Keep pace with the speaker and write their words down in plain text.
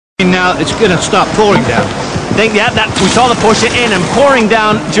Now it's going to start pouring down. Yeah, we saw the push it in and pouring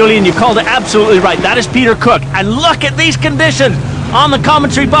down, Julian. You called it absolutely right. That is Peter Cook. And look at these conditions on the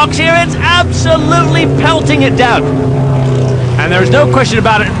commentary box here. It's absolutely pelting it down. And there's no question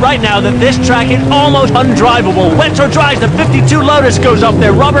about it right now that this track is almost undrivable. Wet or dries, the 52 Lotus goes up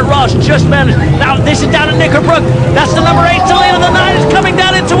there. Robert Ross just managed. Now this is down at Knickerbrook. That's the number 8 Selena. The 9 is coming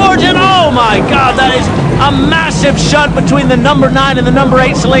down into Oulton. Oh my God, that is a massive shunt between the number 9 and the number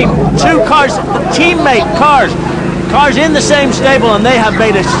 8 Selena. Two cars, teammate cars in the same stable, and they have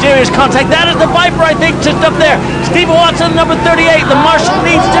made a serious contact. That is the Viper, I think, just up there. Steve Watson, number 38. The Marshal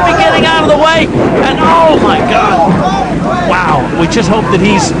needs to be getting out of the way. And oh my God. Wow, we just hope that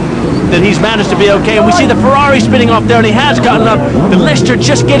he's managed to be okay. And we see the Ferrari spinning off there, and he has gotten up. The Lister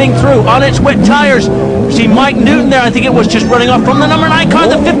just getting through on its wet tires. See Mike Newton there, I think it was just running off from the number 9 car.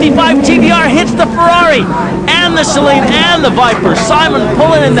 The 55 TVR hits the Ferrari and the Celine and the Viper. Simon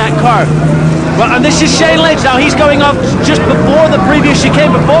pulling in that car. Well, and this is Shane Lynch. Now he's going off just before the previous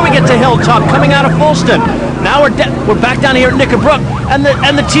chicane, before we get to Hilltop, coming out of Fulston. Now we're back down here at Knickerbrook, and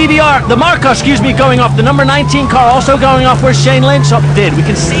the TVR, the Marco, excuse me, going off. The number 19 car also going off where Shane Lynch did. We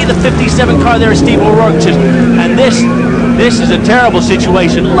can see the 57 car there, Steve O'Rourke, and this is a terrible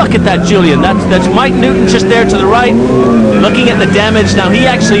situation. Look at that, Julian. That's Mike Newton just there to the right, looking at the damage. Now he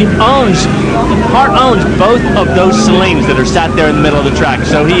actually owns both of those Selines that are sat there in the middle of the track.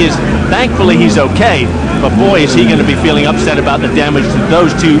 So he is, thankfully he's okay, but boy is he going to be feeling upset about the damage to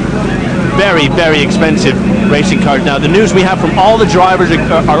those two very, very expensive racing cars. Now the news we have from all the drivers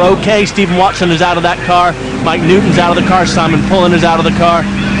are okay. Stephen Watson is out of that car. Mike Newton's out of the car. Simon Pullen is out of the car.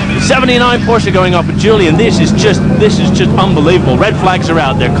 79 Porsche going off with Julian. This is just unbelievable. Red flags are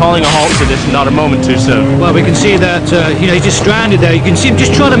out. They're calling a halt to this, not a moment too soon. Well, we can see that he's just stranded there. You can see him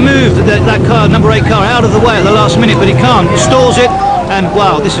just trying to move that car, number 8 car, out of the way at the last minute, but he can't. He stalls it, and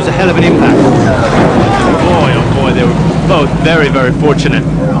wow, this is a hell of an impact. Boy, oh boy, they were both very, very fortunate.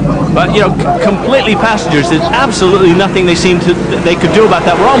 But completely passengers. There's absolutely nothing they could do about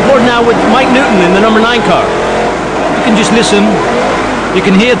that. We're on board now with Mike Newton in the number 9 car. You can just listen. You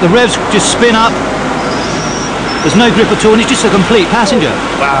can hear the revs just spin up. There's no grip at all, and he's just a complete passenger.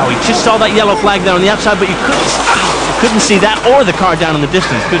 Wow, you just saw that yellow flag there on the outside, but you couldn't see that or the car down in the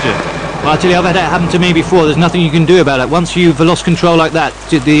distance, could you? Well, I tell you, I've had that happen to me before. There's nothing you can do about it. Once you've lost control like that,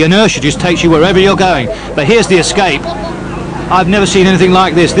 the inertia just takes you wherever you're going. But here's the escape. I've never seen anything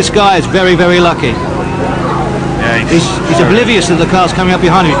like this. This guy is very, very lucky. Yeah, he's oblivious that the car's coming up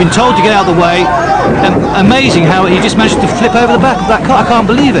behind him. He's been told to get out of the way. Amazing how he just managed to flip over the back of that car. I can't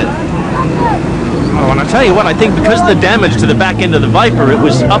believe it. Oh, and I tell you what, I think because of the damage to the back end of the Viper, it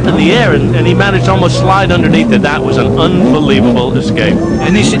was up in the air, and he managed to almost slide underneath it. That was an unbelievable escape.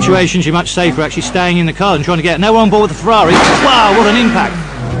 In these situations, you're much safer actually staying in the car and trying to get. Now we're on board with the Ferrari. Wow, what an impact!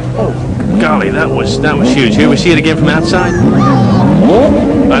 Oh, golly, that was huge. Here we see it again from outside.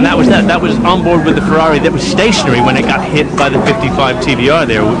 And that was on board with the Ferrari that was stationary when it got hit by the 55 TVR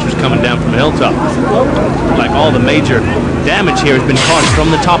there, which was coming down from Hilltop. Like all the major damage here has been caused from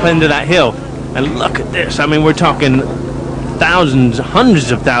the top end of that hill. And look at this. I mean, we're talking thousands,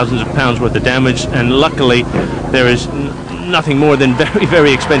 hundreds of thousands of pounds worth of damage, and luckily there is nothing more than very,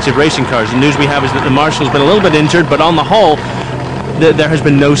 very expensive racing cars. The news we have is that the Marshal's been a little bit injured, but on the whole there has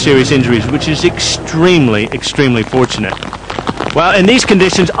been no serious injuries, which is extremely, extremely fortunate. Well, in these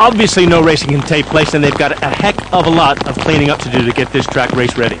conditions, obviously no racing can take place, and they've got a heck of a lot of cleaning up to do to get this track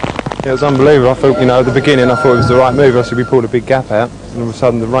race ready. Yeah, it was unbelievable. I thought, at the beginning, I thought it was the right move. Obviously, we pulled a big gap out, and all of a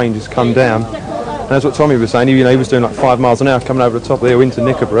sudden the rain just come down. And that's what Tommy was saying. He was doing like 5 miles an hour coming over the top of the hill into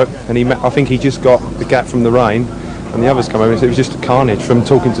Knickerbrook, and I think he just got the gap from the rain, and the others come over. And it was just carnage. From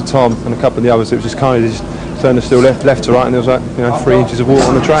talking to Tom and a couple of the others, it was just carnage. They just turned the still left to right, and there was like 3 inches of water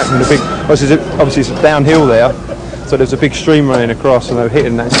on the track, and obviously it's downhill there. So there's a big stream running across, and they were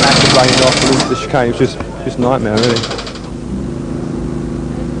hitting that acid rain off and into the chicane. It was just a nightmare, really.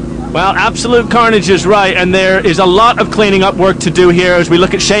 Well, absolute carnage is right, and there is a lot of cleaning up work to do here. As we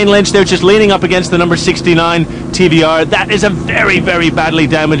look at Shane Lynch, they're just leaning up against the number 69 TVR. That is a very, very badly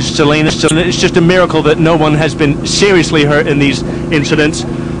damaged Selena. It's just a miracle that no one has been seriously hurt in these incidents.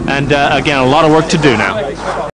 And again, a lot of work to do now.